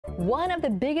One of the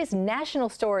biggest national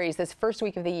stories this first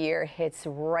week of the year hits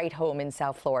right home in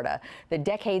South Florida. The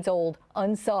decades-old,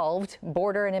 unsolved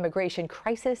border and immigration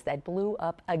crisis that blew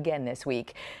up again this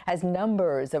week. As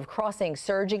numbers of crossings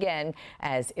surge again,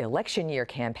 as election year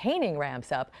campaigning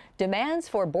ramps up, demands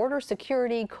for border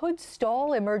security could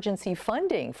stall emergency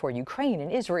funding for Ukraine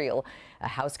and Israel. A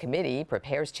House committee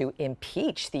prepares to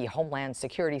impeach the Homeland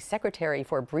Security Secretary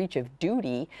for breach of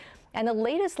duty. And the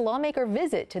latest lawmaker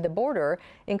visit to the border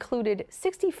included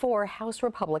 64 House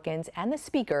Republicans and the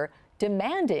Speaker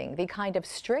demanding the kind of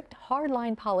strict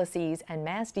hardline policies and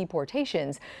mass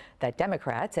deportations that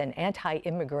Democrats and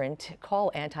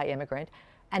call anti-immigrant,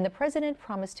 and the president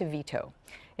promised to veto.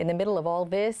 In the middle of all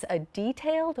this, a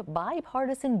detailed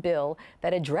bipartisan bill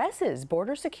that addresses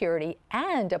border security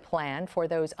and a plan for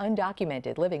those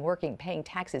undocumented living, working, paying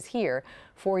taxes here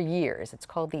for years. It's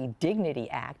called the Dignity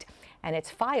Act, and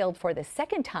it's filed for the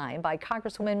second time by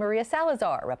Congresswoman Maria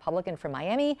Salazar, a Republican from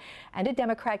Miami, and a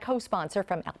Democrat co-sponsor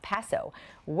from El Paso.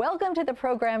 Welcome to the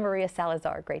program, Maria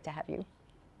Salazar. Great to have you.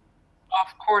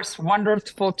 Of course,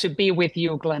 wonderful to be with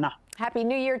you, Glenna. Happy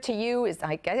New Year to you.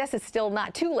 I guess it's still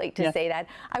not too late to say that.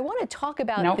 I want to talk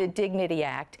about the Dignity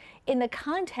Act in the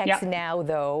context now,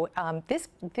 though.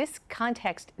 This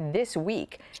context this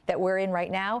week that we're in right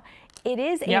now, it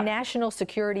is a national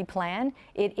security plan.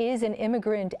 It is an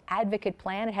immigrant advocate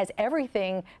plan. It has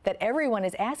everything that everyone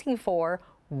is asking for.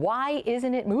 Why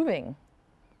isn't it moving?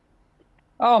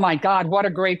 Oh, my God, what a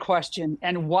great question.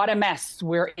 And what a mess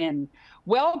we're in.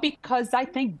 Well, because I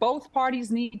think both parties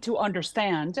need to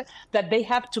understand that they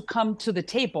have to come to the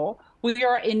table. We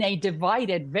are in a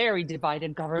divided, very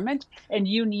divided government, and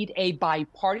you need a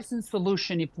bipartisan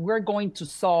solution if we're going to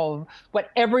solve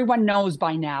what everyone knows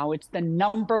by now. It's the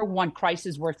 #1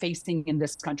 crisis we're facing in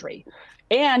this country.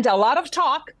 And a lot of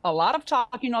talk,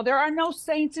 there are no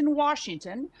saints in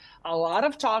Washington, a lot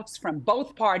of talks from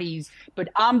both parties, but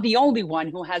I'm the only one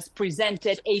who has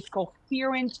presented a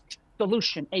coherent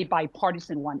solution, a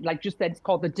bipartisan one. Like you said, it's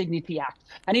called the Dignity Act.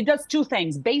 And it does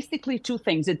basically two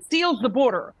things. It seals the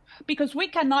border because we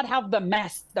cannot have the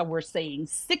mess that we're seeing.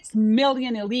 6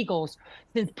 million illegals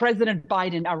since President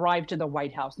Biden arrived in the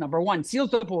White House. #1,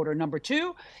 seals the border.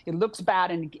 #2, it looks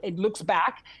bad and it looks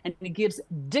back and it gives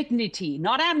dignity,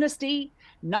 not amnesty,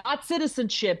 not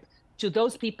citizenship, to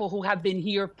those people who have been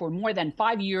here for more than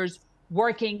 5 years,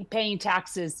 working, paying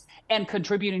taxes, and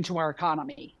contributing to our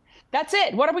economy. That's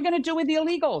it. What are we going to do with the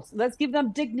illegals? Let's give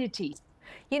them dignity.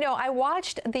 You know, I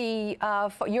watched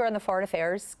you're on the Foreign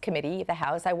Affairs Committee of the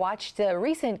House. I watched a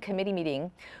recent committee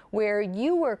meeting where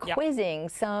you were quizzing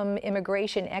some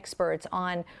immigration experts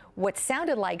on what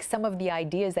sounded like some of the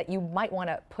ideas that you might want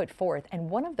to put forth. And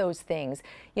one of those things,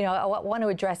 you know, I want to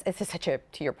address, this is to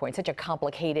your point, such a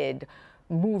complicated,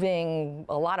 moving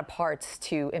a lot of parts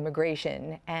to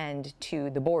immigration and to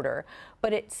the border,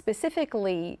 but it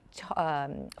specifically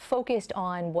focused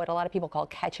on what a lot of people call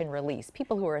catch and release,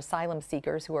 people who are asylum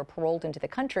seekers who are paroled into the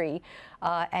country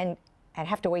and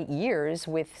have to wait years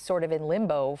with sort of in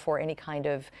limbo for any kind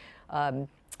of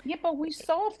yeah, but we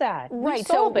solved that. Right. We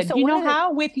solved it. You know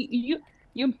how? With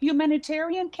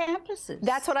humanitarian campuses.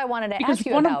 That's what I wanted to ask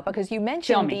you about, because you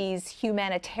mentioned these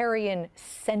humanitarian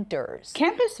centers.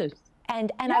 Campuses.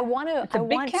 And I want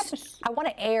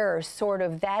to air sort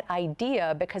of that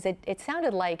idea, because it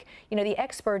sounded like, you know, the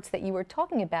experts that you were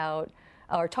talking about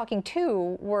or talking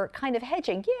to were kind of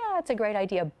hedging. Yeah, it's a great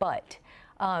idea, but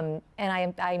and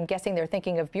I'm guessing they're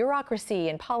thinking of bureaucracy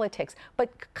and politics. But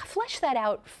flesh that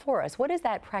out for us. What does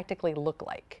that practically look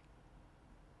like?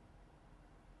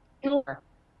 Sure.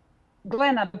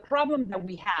 Glenna, the problem that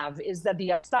we have is that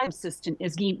the asylum system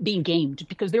is being gamed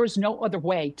because there is no other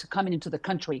way to come into the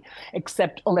country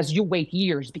except unless you wait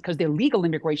years, because the legal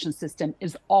immigration system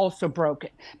is also broken.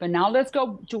 But now let's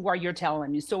go to what you're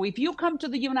telling me. So if you come to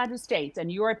the United States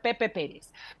and you're a Pepe Perez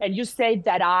and you say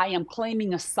that I am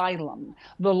claiming asylum,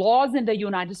 the laws in the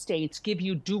United States give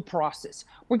you due process.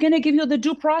 We're going to give you the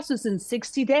due process in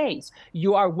 60 days.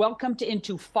 You are welcomed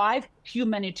into 5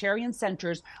 humanitarian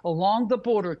centers along the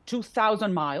border,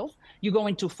 2,000 miles. You go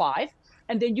into 5,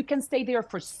 and then you can stay there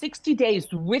for 60 days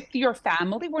with your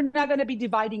family. We're not going to be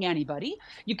dividing anybody.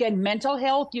 You get mental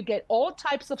health, you get all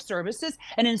types of services,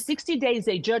 and in 60 days,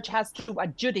 a judge has to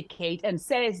adjudicate and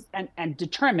says and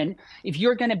determine if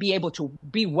you're going to be able to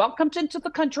be welcomed into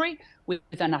the country with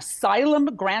an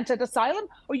granted asylum,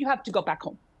 or you have to go back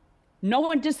home. No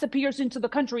one disappears into the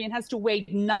country and has to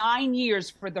wait 9 years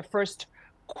for the first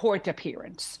court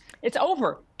appearance. It's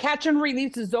over. Catch and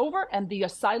release is over, and the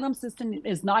asylum system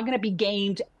is not going to be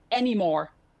gamed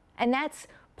anymore. And that's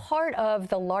part of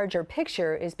the larger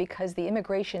picture, is because the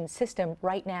immigration system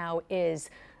right now is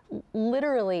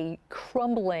literally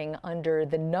crumbling under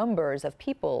the numbers of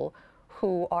people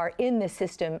who are in the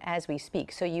system as we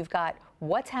speak. So you've got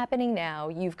what's happening now,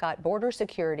 you've got border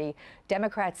security.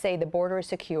 Democrats say the border is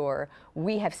secure.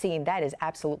 We have seen that is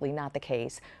absolutely not the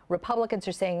case. Republicans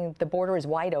are saying the border is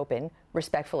wide open.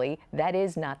 Respectfully, that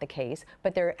is not the case.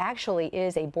 But there actually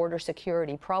is a border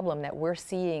security problem that we're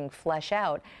seeing flesh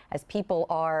out as people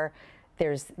are.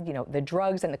 There's, the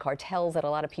drugs and the cartels that a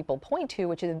lot of people point to,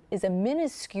 which is a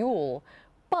minuscule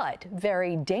but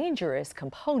very dangerous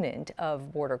component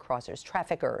of border crossers,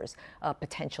 traffickers,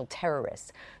 potential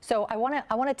terrorists. So I want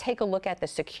to take a look at the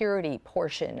security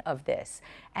portion of this.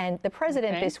 And the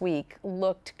president this week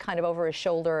looked kind of over his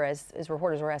shoulder as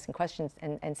reporters were asking questions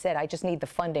and said, I just need the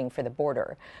funding for the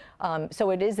border.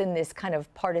 So it is in this kind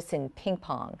of partisan ping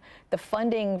pong. The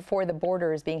funding for the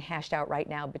border is being hashed out right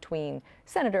now between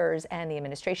senators and the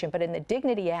administration. But in the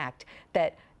Dignity Act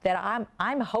that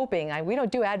I'm hoping, we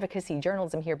don't do advocacy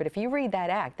journalism here, but if you read that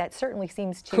act, that certainly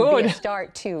seems to be a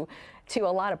start to a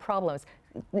lot of problems.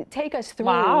 Take us through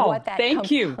what that. Thank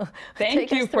you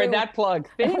for that plug.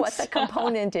 Thanks. What the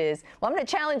component is. Well, I'm going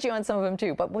to challenge you on some of them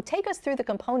too, but take us through the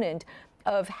component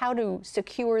of how to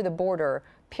secure the border,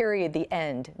 period, the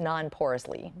end,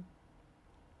 non-porously.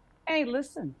 Hey,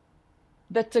 listen.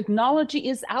 The technology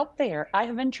is out there. I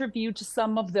have interviewed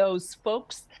some of those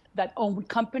folks that own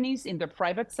companies in the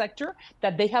private sector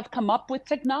that they have come up with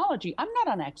technology. I'm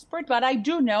not an expert, but I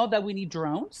do know that we need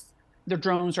drones. The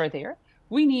drones are there.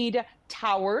 We need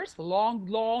towers,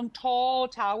 long, tall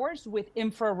towers with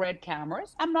infrared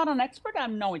cameras. I'm not an expert. I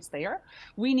know it's there.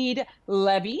 We need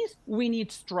levees. We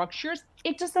need structures.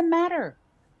 It doesn't matter.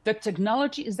 The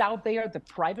technology is out there. The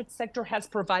private sector has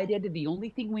provided. The only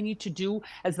thing we need to do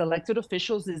as elected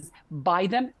officials is buy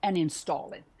them and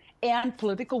install it, and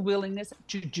political willingness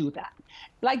to do that,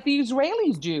 like the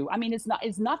Israelis do. I mean,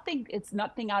 it's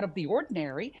nothing out of the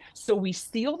ordinary. So we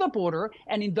seal the border,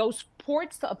 and in those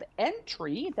ports of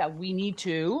entry that we need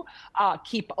to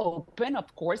keep open,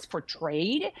 of course, for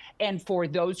trade and for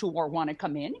those who want to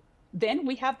come in. Then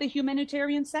we have the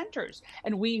humanitarian centers,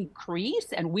 and we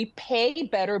increase and we pay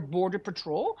better border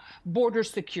patrol, border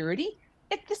security.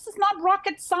 This is not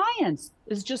rocket science.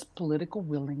 It's just political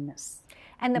willingness.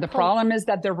 And the problem is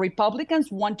that the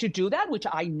Republicans want to do that, which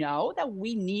I know that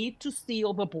we need to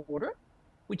seal the border,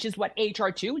 which is what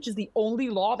H.R. 2, which is the only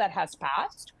law that has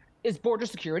passed, is border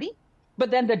security.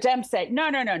 But then the Dems say, no,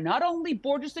 not only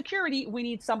border security, we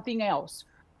need something else,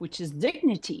 which is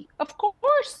dignity. Of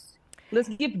course. Let's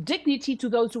give dignity to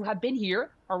those who have been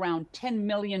here, around 10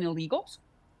 million illegals,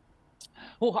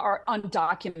 who are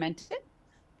undocumented,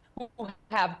 who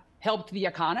have helped the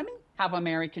economy, have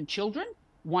American children,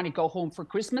 want to go home for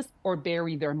Christmas or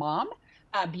bury their mom,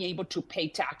 be able to pay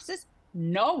taxes.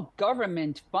 No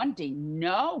government funding,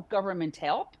 no government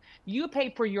help. You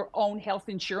pay for your own health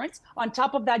insurance. On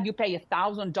top of that, you pay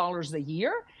 $1,000 a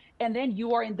year, and then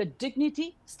you are in the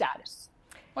dignity status.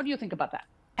 What do you think about that?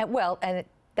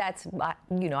 That's,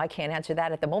 I can't answer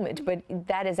that at the moment, but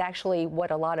that is actually what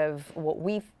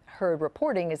we've heard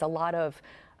reporting is a lot of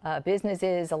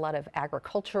businesses, a lot of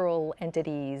agricultural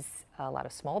entities, a lot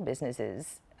of small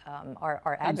businesses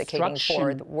are advocating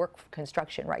for the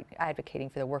construction, right, advocating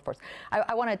for the workforce.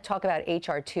 I want to talk about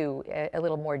H.R. 2 a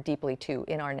little more deeply, too,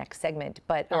 in our next segment.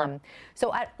 But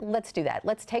let's do that.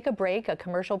 Let's take a break, a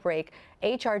commercial break.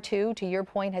 H.R. 2, to your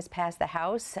point, has passed the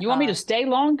House. You want me to stay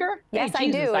longer? Yes, hey,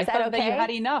 Jesus, I do. Is that okay? That you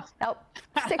had enough. Oh,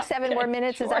 6, 7 more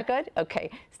minutes. Sure. Is that good? Okay.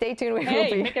 Stay tuned.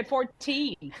 Make it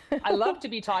 14. I love to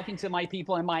be talking to my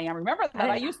people in Miami. Remember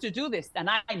that I used to do this, and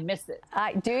I miss it.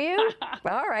 Do you?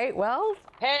 All right. Well,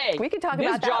 hey, we can talk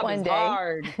about that one day.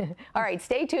 Hard. All right.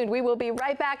 Stay tuned. We will be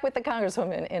right back with the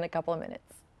Congresswoman in a couple of minutes.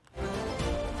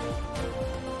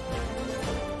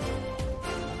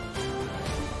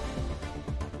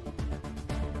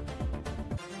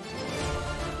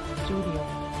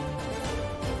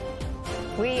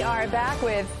 We are back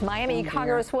with Miami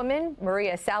Congresswoman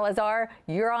Maria Salazar.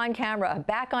 You're on camera,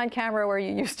 back on camera where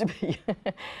you used to be.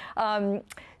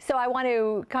 So I want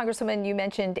to, Congresswoman, you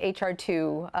mentioned H.R.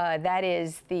 2. That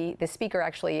is the speaker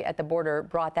actually at the border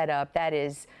brought that up. That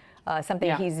is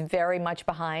something he's very much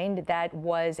behind. That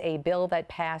was a bill that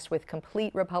passed with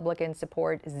complete Republican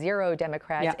support, 0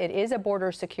 Democrats. It is a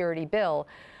border security bill.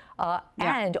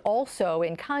 And also,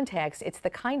 in context, it's the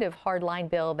kind of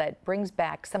hardline bill that brings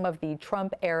back some of the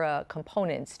Trump-era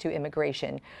components to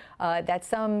immigration that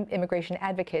some immigration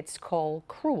advocates call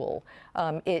cruel.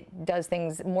 It does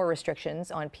things, more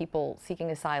restrictions on people seeking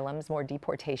asylums, more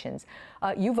deportations.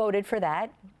 You voted for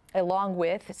that. along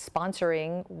with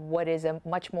sponsoring what is a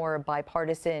much more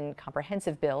bipartisan,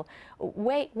 comprehensive bill.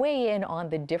 Weigh in on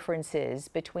the differences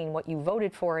between what you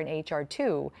voted for in H.R.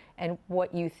 2 and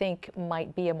what you think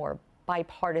might be a more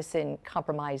bipartisan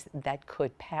compromise that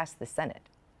could pass the Senate.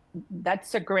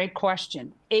 That's a great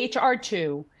question. H.R.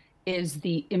 2 is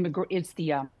the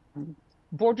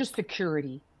border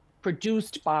security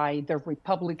produced by the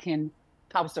Republican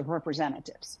House of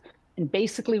Representatives. And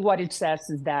basically what it says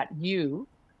is that you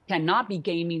cannot be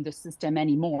gaming the system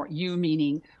anymore. You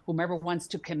meaning whomever wants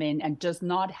to come in and does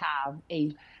not have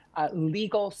a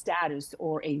legal status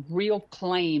or a real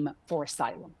claim for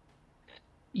asylum.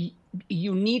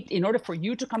 You need, in order for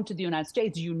you to come to the United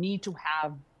States, you need to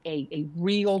have a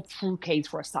real true case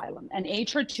for asylum. And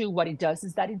H.R. 2, what it does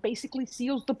is that it basically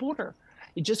seals the border.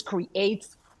 It just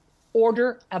creates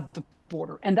order at the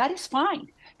border. And that is fine,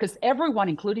 because everyone,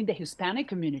 including the Hispanic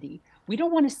community, we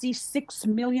don't want to see 6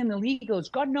 million illegals.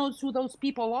 God knows who those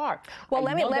people are. Well,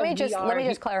 let me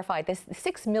just clarify this: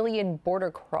 6 million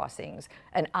border crossings,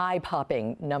 an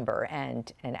eye-popping number,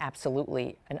 and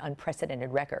absolutely an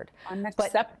unprecedented record.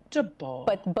 Unacceptable.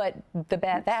 But the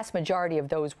vast majority of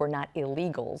those were not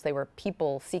illegals. They were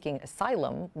people seeking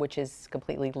asylum, which is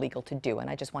completely legal to do. And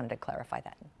I just wanted to clarify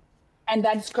that. And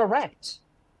that's correct.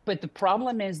 But the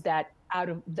problem is that out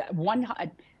of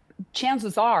that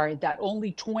chances are that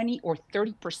only 20 or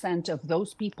 30% of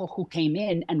those people who came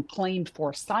in and claimed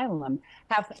for asylum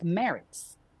have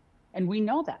merits. And we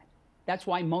know that. That's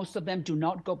why most of them do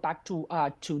not go back to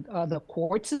the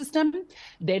court system.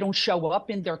 They don't show up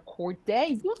in their court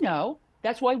day. You know,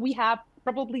 that's why we have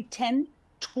probably 10,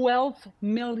 12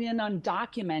 million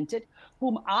undocumented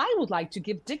whom I would like to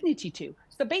give dignity to.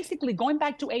 So basically, going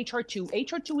back to H.R. 2,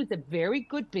 H.R. 2 is a very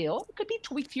good bill. It could be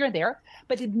tweaked here and there,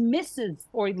 but it misses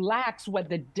or it lacks what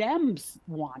the Dems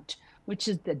want, which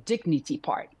is the dignity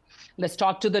part. Let's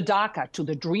talk to the DACA, to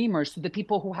the Dreamers, to the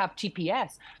people who have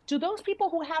TPS, to those people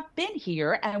who have been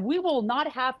here, and we will not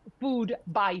have food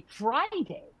by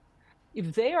Friday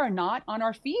if they are not on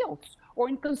our fields or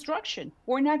in construction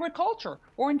or in agriculture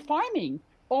or in farming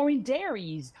or in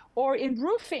dairies or in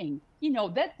roofing. You know,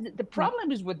 that the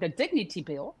problem is with the dignity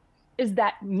bill is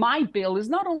that my bill is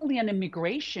not only an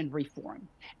immigration reform,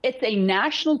 it's a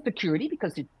national security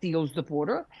because it seals the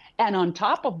border. And on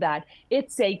top of that,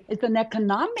 it's an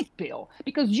economic bill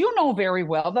because you know very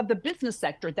well that the business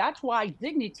sector, that's why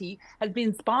dignity has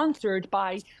been sponsored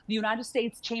by the United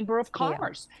States Chamber of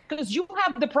Commerce. Because you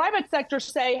have the private sector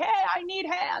say, hey, I need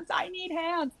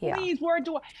hands, please, where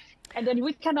do I? And then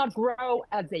we cannot grow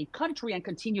as a country and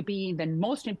continue being the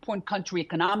most important country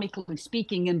economically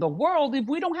speaking in the world if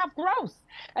we don't have growth.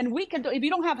 And if you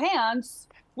don't have hands,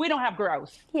 we don't have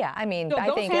growth. Yeah, I mean, so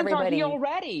I think everybody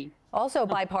already. Also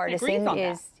bipartisan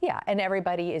is, and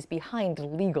everybody is behind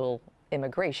legal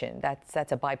immigration.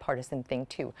 That's a bipartisan thing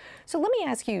too. So let me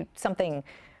ask you something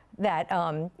that,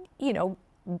 you know,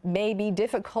 may be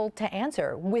difficult to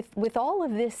answer. With all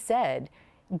of this said,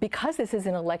 because this is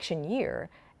an election year,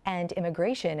 and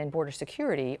immigration and border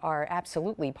security are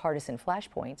absolutely partisan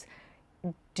flashpoints,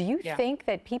 do you think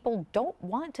that people don't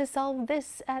want to solve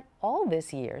this at all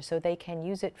this year so they can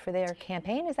use it for their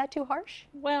campaign? Is that too harsh?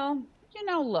 Well, you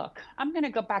know, look, I'm going to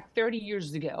go back 30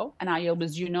 years ago, and I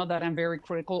always, you know, that I'm very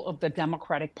critical of the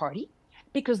Democratic Party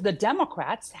because the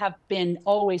Democrats have been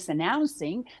always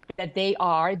announcing that they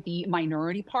are the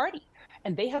minority party.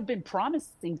 And they have been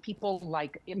promising people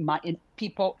like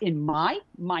people in my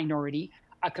minority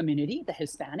community, the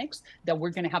Hispanics, that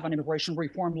we're going to have an immigration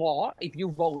reform law if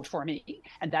you vote for me.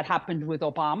 And that happened with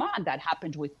Obama and that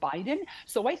happened with Biden.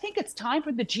 So I think it's time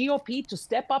for the GOP to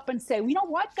step up and say, you know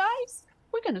what, guys?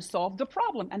 We're going to solve the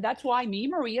problem. And that's why me,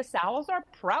 Maria Salazar,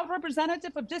 proud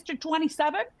representative of District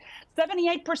 27,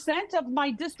 78% of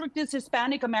my district is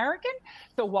Hispanic American.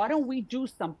 So why don't we do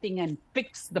something and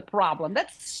fix the problem?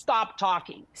 Let's stop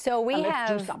talking. So we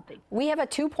have do something. We have a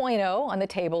 2.0 on the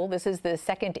table. This is the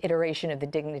second iteration of the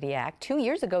Dignity Act. 2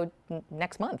 years ago,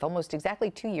 next month, almost exactly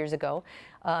 2 years ago,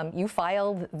 you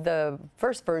filed the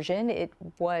first version. It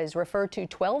was referred to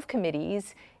 12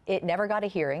 committees. It never got a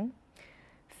hearing.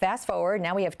 Fast forward,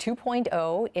 now we have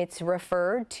 2.0. It's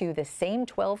referred to the same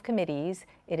 12 committees.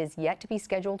 It is yet to be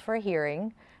scheduled for a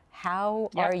hearing. How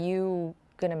are you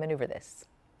going to maneuver this?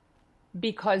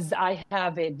 Because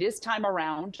this time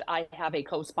around, I have a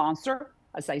co-sponsor.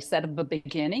 As I said at the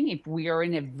beginning, if we are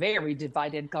in a very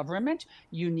divided government,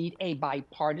 you need a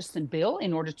bipartisan bill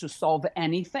in order to solve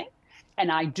anything.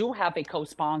 And I do have a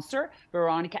co-sponsor,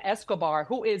 Veronica Escobar,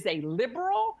 who is a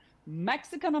liberal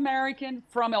Mexican-American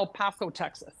from El Paso,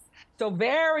 Texas. So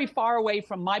very far away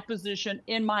from my position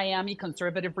in Miami,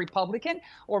 conservative Republican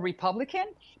or Republican,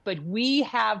 but we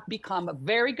have become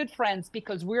very good friends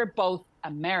because we're both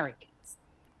Americans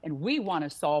and we want to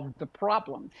solve the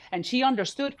problem. And she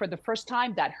understood for the first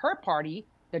time that her party,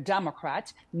 the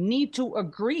Democrats, need to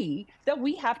agree that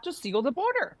we have to seal the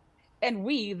border. And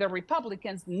we, the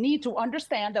Republicans, need to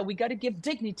understand that we got to give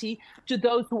dignity to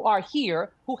those who are here,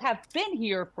 who have been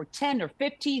here for 10 or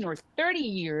 15 or 30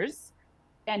 years,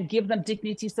 and give them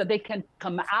dignity so they can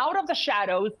come out of the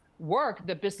shadows, work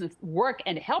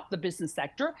and help the business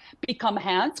sector, become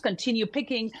hands, continue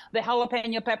picking the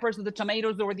jalapeno peppers or the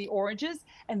tomatoes or the oranges.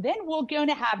 And then we're going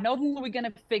to have, not only are we going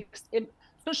to fix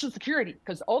Social Security,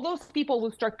 because all those people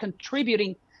will start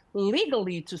contributing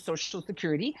legally to Social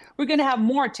Security. We're going to have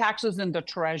more taxes in the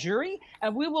Treasury,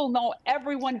 and we will know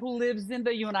everyone who lives in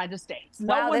the United States.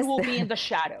 No one will be in the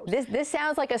shadows. This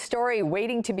sounds like a story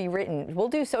waiting to be written. We'll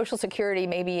do Social Security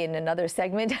maybe in another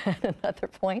segment at another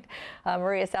point.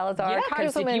 Maria Salazar,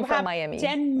 Congresswoman from Miami.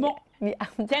 10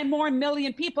 more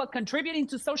million people contributing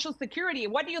to Social Security.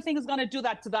 What do you think is going to do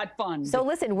that to that fund? So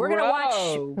listen,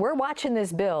 we're watching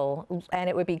this bill, and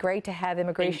it would be great to have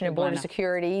immigration and border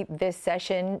security this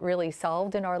session really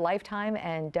solved in our lifetime.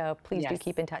 And please do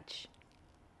keep in touch.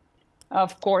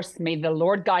 Of course, may the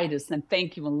Lord guide us, and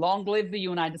thank you, and long live the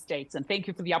United States, and thank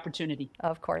you for the opportunity.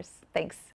 Of course. Thanks.